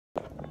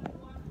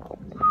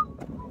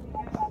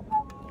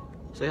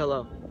Say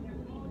hello.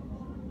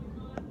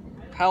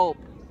 Help.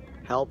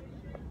 Help.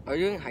 Are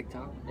you doing hike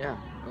down? Yeah.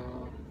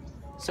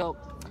 So,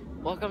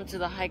 welcome to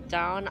the hike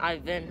down.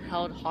 I've been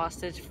held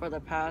hostage for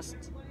the past,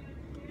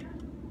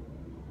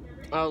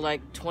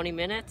 like 20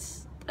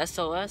 minutes.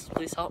 SOS,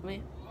 please help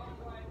me.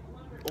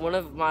 One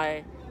of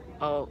my,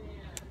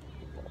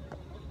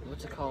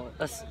 what's it called?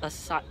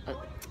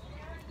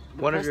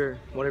 One of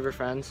your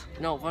friends.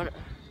 No, one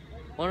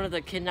of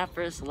the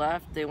kidnappers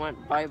left. They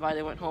went bye-bye.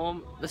 They went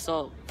home.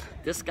 So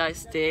this guy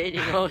stayed.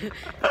 You know,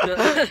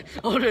 the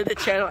owner of the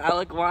channel,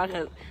 Alec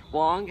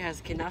Wong,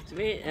 has kidnapped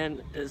me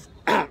and is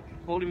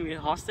holding me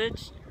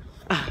hostage.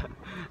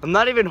 I'm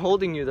not even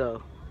holding you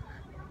though.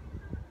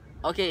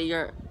 Okay,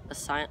 your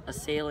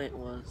assailant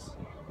was.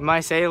 My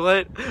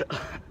assailant?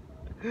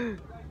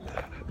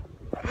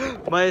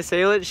 My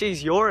assailant?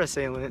 She's your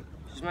assailant.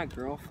 She's my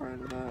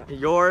girlfriend, but...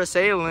 Your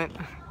assailant.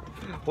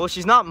 Well,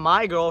 she's not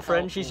my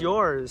girlfriend, Help she's me.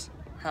 yours.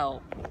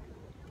 Help.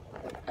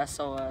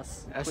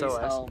 SOS. Please SOS.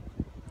 help.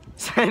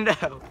 Send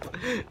help.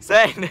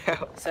 Send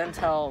help. Send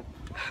help.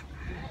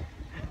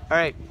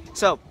 Alright,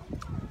 so,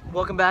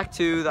 welcome back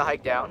to the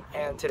hike down,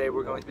 and today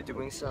we're going to be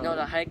doing some... No,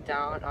 the hike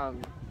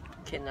down,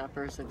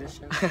 kidnappers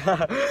edition.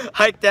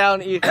 Hike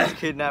down Ethan's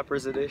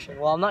kidnappers edition.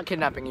 Well, I'm not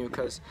kidnapping you,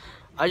 because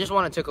I just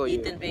want to tickle you.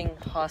 Ethan being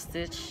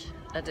hostage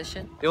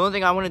edition. The only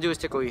thing I want to do is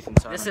tickle Ethan,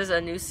 so... This is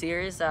a new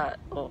series that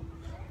will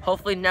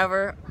hopefully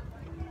never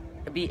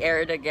be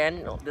aired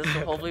again. This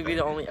will hopefully be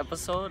the only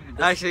episode.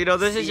 Actually, no,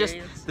 this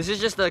is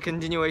just a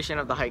continuation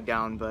of the hike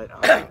down, but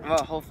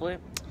well, hopefully.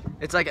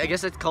 It's like, I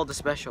guess it's called a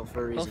special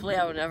for a reason. Hopefully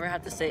I will never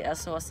have to say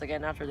SOS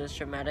again after this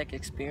traumatic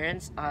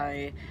experience.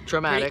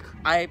 Traumatic.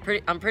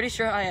 I'm pretty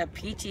sure I have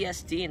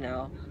PTSD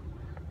now.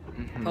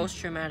 Mm-hmm.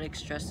 Post-traumatic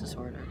stress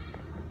disorder.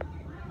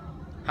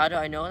 How do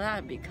I know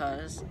that?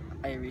 Because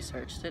I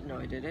researched it. No,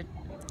 I didn't.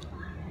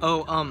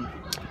 Oh,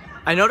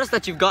 I noticed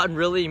that you've gotten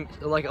really,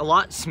 like, a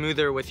lot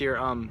smoother with your,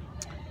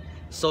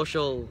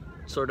 social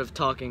sort of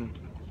talking.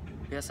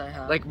 Yes, I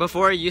have. Like,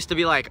 before it used to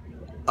be like,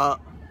 I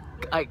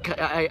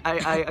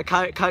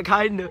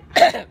kind of,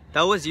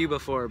 that was you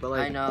before, but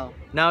like, I know.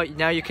 Now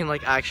you can,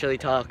 like, actually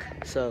talk,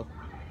 so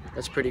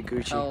that's pretty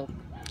Gucci. Oh.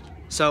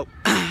 So,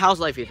 how's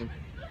life, Ethan?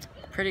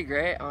 Pretty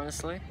great,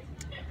 honestly.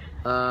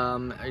 Are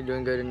you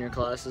doing good in your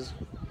classes?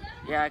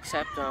 Yeah,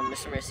 except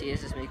Mr.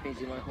 Mercedes is making me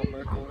do my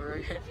homework over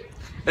again.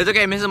 It's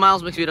okay, Mrs.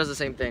 Miles McPhee does the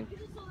same thing.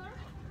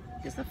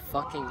 Because the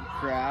fucking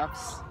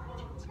crabs.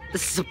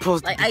 This is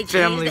supposed to be I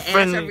family changed the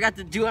friendly. answer, I forgot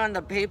to do it on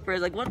the paper.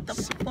 Like, what the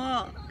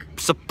fuck?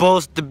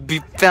 Supposed to be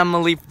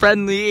family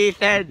friendly,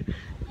 Ethan.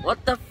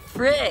 What the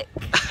frick?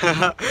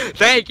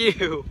 Thank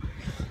you.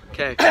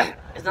 Okay.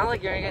 It's not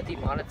like you're gonna get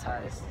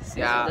demonetized. Susan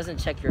Yeah. doesn't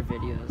check your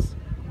videos.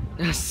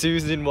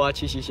 Susan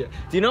Wachishisha.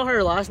 Do you know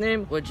her last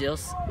name?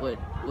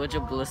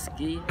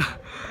 Wojciechowski?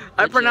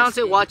 I pronounce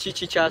it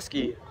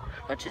Wachichichaski.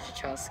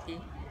 Wojciechowski?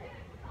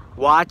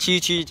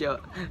 Wachichicha.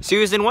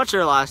 Susan, what's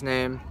her last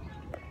name?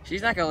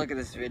 She's not gonna look at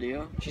this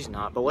video. She's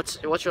not, but what's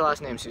your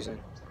last name, Susan?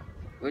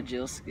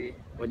 Wojciechowski.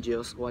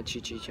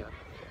 Wachichicha.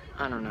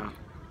 I don't know.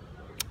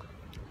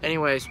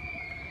 Anyways.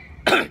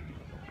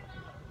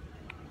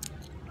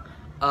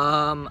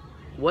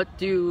 What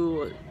do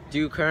you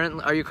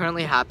are you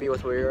currently happy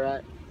with where you're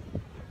at?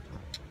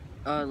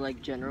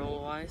 Like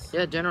general wise?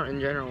 Yeah, in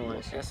general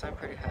wise. Yes, I'm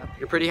pretty happy.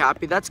 You're pretty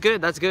happy? That's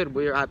good, that's good.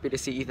 We're happy to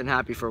see Ethan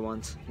happy for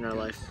once in our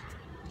life.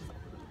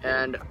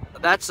 And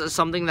that's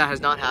something that has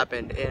not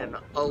happened in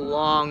a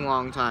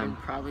long time. And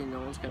probably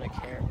no one's gonna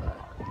care, but...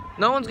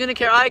 No one's gonna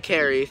care. I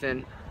care,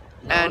 Ethan.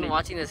 No and one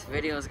watching this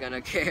video is gonna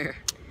care.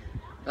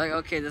 Like,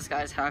 okay, this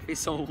guy's happy,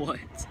 so what?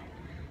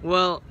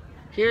 Well,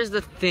 here's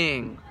the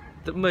thing.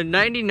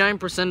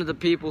 99% of the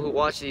people who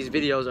watch these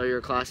videos are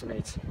your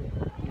classmates.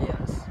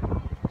 Yes.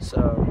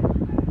 So,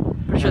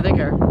 pretty sure they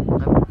care.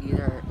 I'm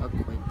either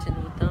acquainted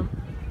with them,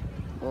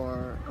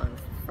 or I'm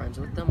friends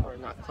with them, or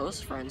not close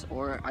friends,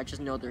 or I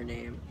just know their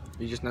name.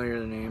 You just know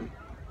your name.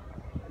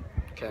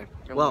 Okay.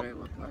 And Well, what I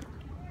look like.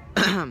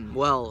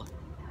 well,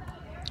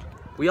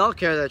 we all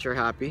care that you're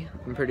happy.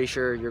 I'm pretty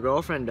sure your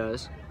girlfriend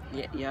does.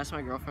 Yeah, that's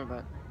my girlfriend,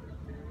 but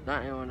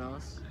not anyone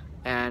else.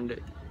 And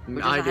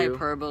Which I is a do.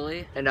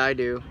 hyperbole. And I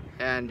do.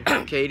 And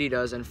Katie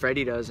does. And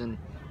Freddie does. And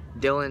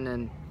Dylan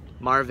and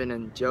Marvin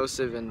and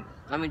Joseph and...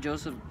 I mean,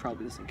 Joseph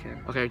probably doesn't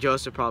care. Okay,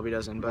 Joseph probably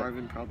doesn't, but...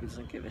 Marvin probably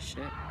doesn't give a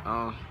shit.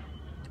 Oh.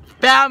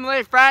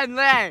 Family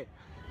friendly!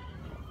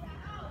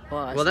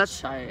 Well, that's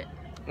shy.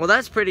 Well,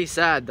 that's pretty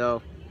sad,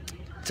 though.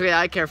 It's okay,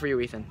 I care for you,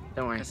 Ethan.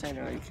 Don't worry. Yes, I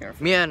know you care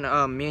for Me and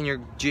your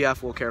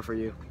GF will care for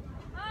you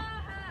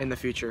in the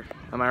future.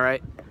 Am I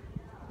right?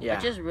 Yeah. I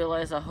just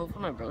realized I hope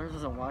my brother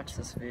doesn't watch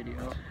this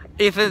video.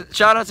 Ethan,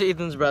 shout out to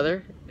Ethan's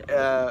brother.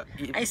 I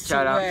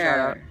shout out.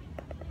 swear.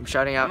 I'm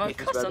shouting out I'm gonna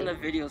Ethan's cuss on brother.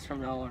 the videos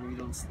from now on. We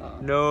don't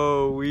stop.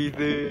 No,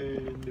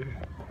 Ethan.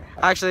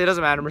 Actually, it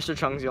doesn't matter. Mr.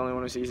 Chung's the only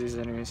one who sees these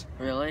anyways.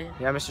 Really?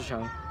 Yeah, Mr.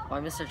 Chung.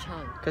 Why Mr.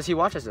 Chung? Because he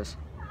watches this.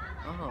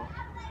 Oh,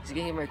 he's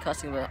getting more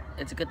cussing, but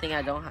it's a good thing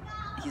I don't.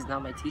 He's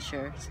not my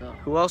teacher, so.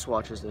 Who else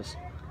watches this?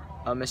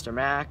 Mr.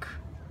 Mac.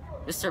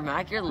 Mr.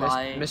 Mac, you're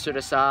lying. Mr.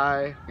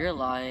 Desai. You're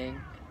lying.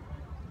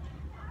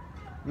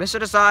 Mr.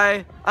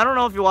 Desai, I don't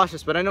know if you watch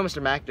this, but I know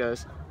Mr. Mac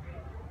does.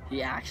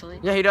 He actually?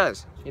 Yeah, he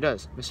does. He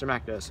does. Mr.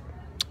 Mac does.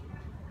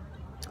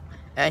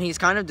 And he's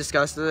kind of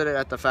disgusted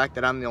at the fact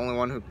that I'm the only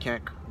one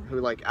who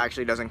like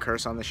actually doesn't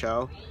curse on the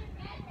show.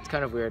 It's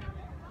kind of weird.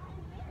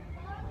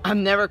 I've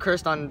never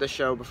cursed on the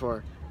show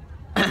before,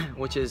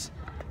 which is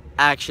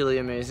actually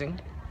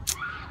amazing.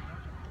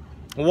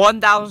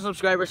 1,000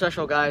 subscriber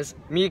special, guys.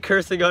 Me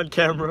cursing on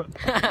camera.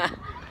 That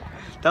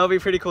would be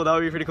pretty cool. That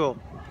would be pretty cool.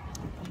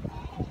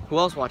 Who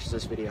else watches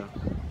this video?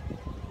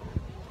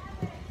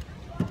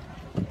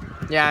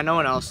 Yeah, no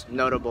one else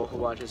notable who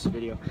watches this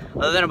video,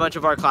 other than a bunch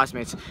of our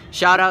classmates.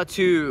 Shout out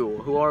to,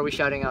 who are we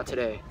shouting out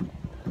today?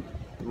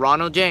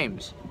 Ronald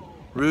James,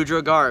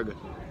 Rudra Garg.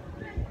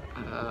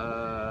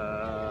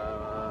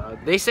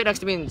 They sit next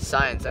to me in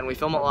science, and we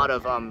film a lot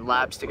of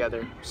labs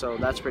together, so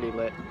that's pretty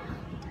lit.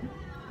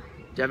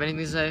 Do you have anything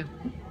to say?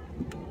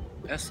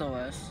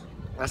 SOS.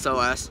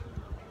 SOS.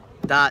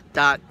 Dot,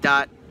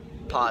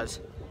 pause.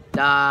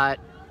 Dot,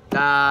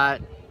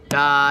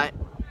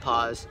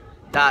 pause.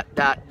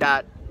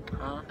 Dot.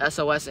 Huh?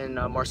 SOS in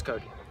Morse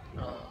code.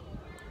 Oh.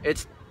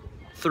 It's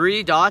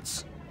 3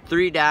 dots,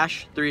 3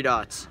 dash, 3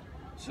 dots.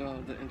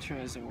 So the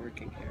internet isn't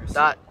working here. So.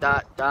 Dot.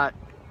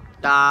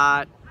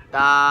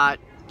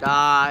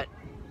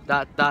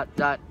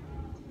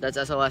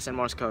 That's SOS in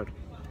Morse code.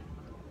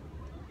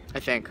 I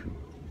think.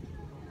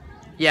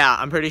 Yeah,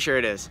 I'm pretty sure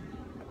it is.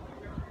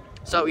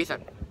 So,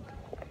 Ethan.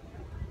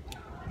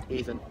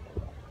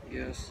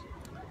 Yes.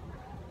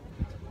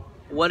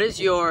 What is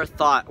your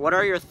thought? What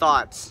are your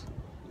thoughts?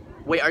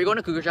 Wait, are you going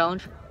to Cougar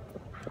Challenge?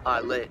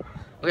 Lit.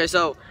 Okay,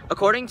 so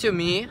according to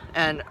me,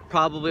 and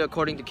probably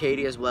according to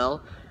Katie as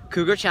well,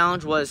 Cougar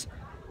Challenge was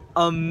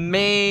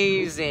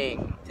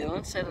amazing.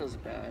 Dylan said it was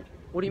bad.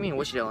 What do you mean?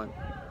 Which Dylan?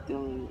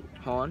 Dylan.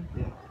 Han?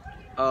 Yeah.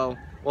 Oh,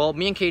 well,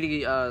 me and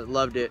Katie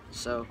loved it,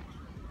 so.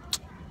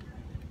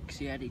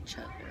 Because you had each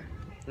other.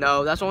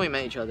 No, that's when we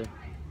met each other.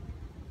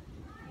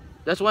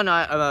 That's when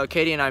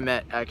Katie and I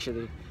met,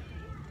 actually.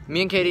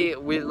 Me and Katie,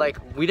 we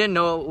didn't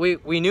know,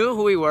 we knew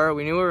who we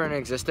were in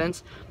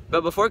existence,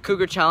 but before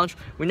Cougar Challenge,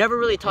 we never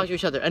really talked to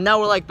each other, and now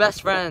we're like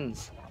best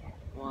friends.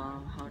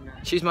 Wow, how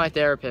nice. She's my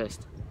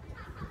therapist.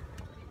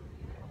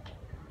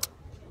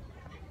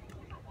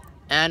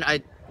 And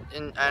I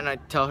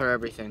tell her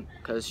everything,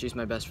 because she's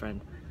my best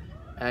friend.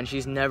 And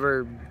she's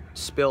never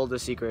spilled a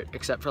secret,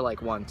 except for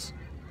like once.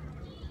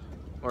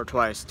 Or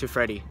twice, to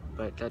Freddie,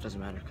 but that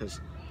doesn't matter, because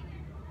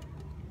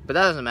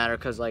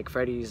like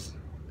Freddie's,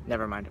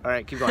 never mind.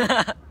 Alright, keep going.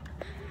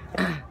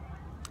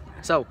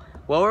 So,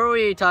 what were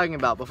we talking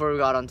about before we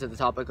got onto the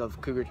topic of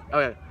Cougar?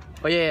 Okay.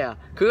 Oh yeah.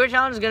 Cougar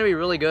Challenge is gonna be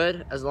really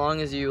good as long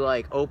as you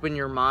like open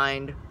your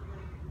mind,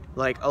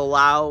 like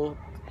allow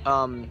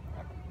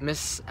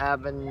Miss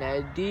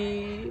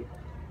Avenedi,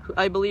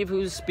 I believe,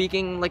 who's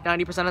speaking like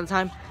 90% of the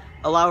time,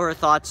 allow her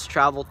thoughts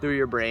travel through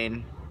your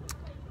brain.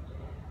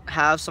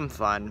 Have some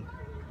fun.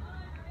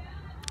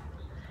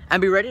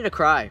 And be ready to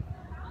cry.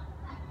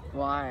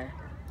 Why?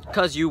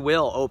 Because you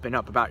will open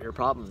up about your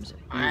problems.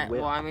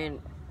 Well, I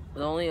mean,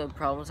 the only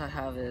problems I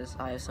have is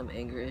I have some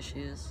anger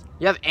issues.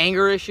 You have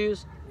anger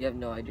issues? You have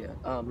no idea.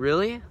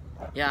 Really?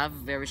 Yeah, I have a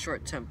very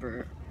short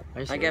temper.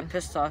 I get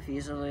pissed off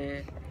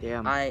easily.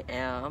 Damn. I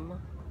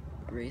am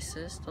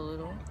racist a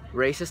little.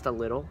 Racist a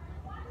little?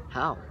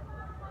 How?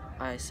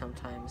 I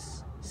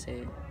sometimes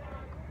say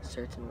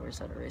certain words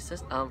that are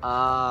racist.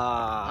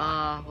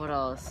 What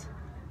else?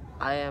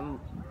 I am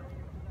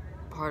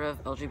part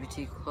of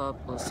LGBT club,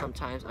 but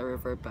sometimes I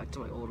revert back to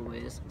my old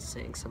ways and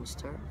saying some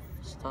stuff.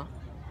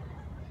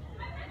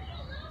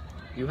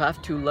 You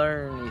have to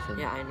learn, Ethan.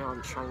 Yeah, I know.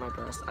 I'm trying my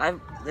best.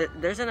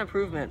 There's an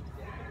improvement.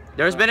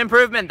 There's been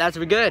improvement. That's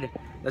good.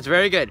 That's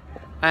very good.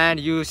 And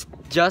you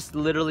just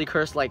literally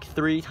cursed like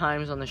 3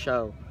 times on the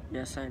show.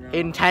 Yes, I know.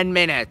 In 10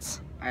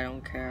 minutes. I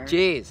don't care.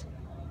 Jeez.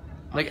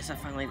 I guess I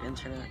finally have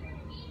internet.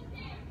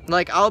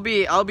 Like I'll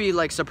be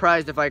like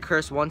surprised if I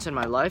curse once in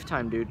my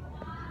lifetime, dude.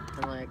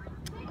 And like,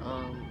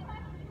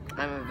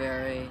 I'm a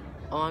very,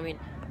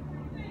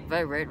 if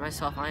I rate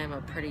myself, I am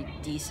a pretty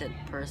decent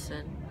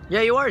person.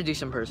 Yeah, you are a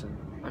decent person.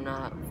 I'm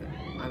not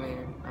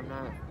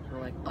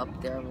like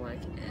up there. I'm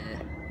like, eh.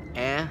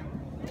 Eh?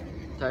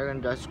 So you're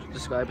gonna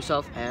describe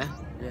yourself? Eh?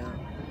 Yeah.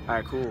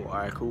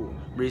 Alright, cool.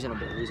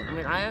 Reasonable. I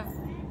mean, I have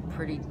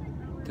pretty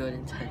good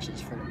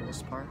intentions for the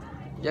most part.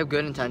 You have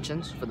good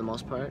intentions for the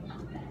most part.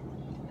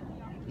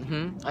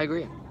 I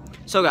agree.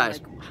 So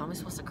guys, like, how am I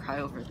supposed to cry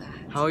over that?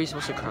 How are you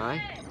supposed to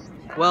cry?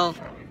 Well,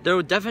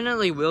 there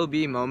definitely will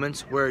be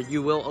moments where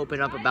you will open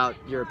up about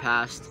your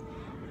past,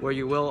 where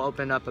you will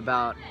open up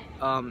about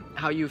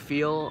how you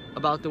feel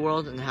about the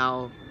world and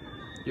how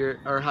your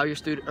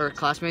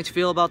classmates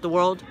feel about the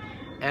world,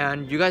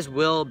 and you guys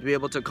will be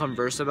able to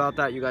converse about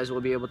that. You guys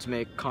will be able to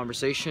make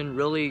conversation,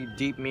 really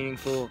deep,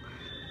 meaningful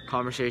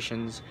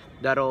conversations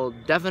that'll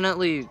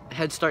definitely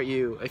head start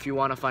you if you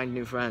want to find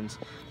new friends.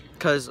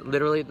 Because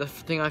literally the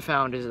thing I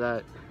found is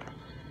that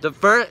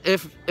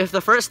if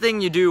the first thing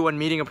you do when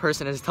meeting a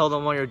person is tell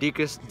them one of your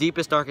deepest,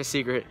 darkest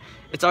secret,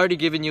 it's already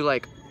given you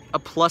like a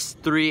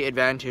 +3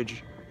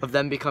 advantage of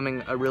them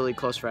becoming a really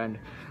close friend.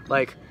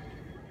 Like,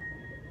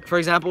 for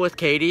example, with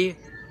Katie,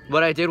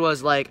 what I did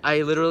was, like,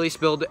 I literally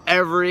spilled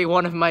every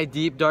one of my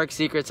deep, dark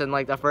secrets in,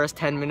 like, the first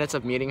 10 minutes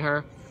of meeting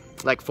her,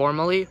 like,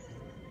 formally.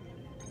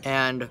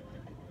 And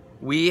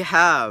we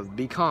have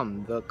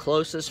become the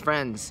closest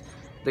friends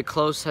the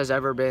close has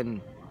ever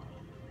been.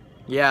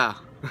 Yeah.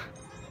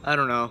 I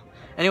don't know.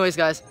 Anyways,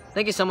 guys,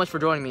 thank you so much for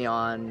joining me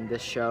on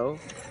this show.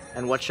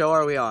 And what show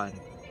are we on?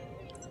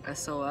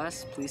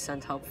 SOS, please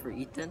send help for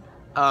Ethan.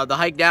 The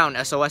Hike Down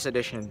SOS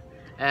edition.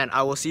 And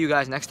I will see you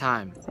guys next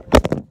time.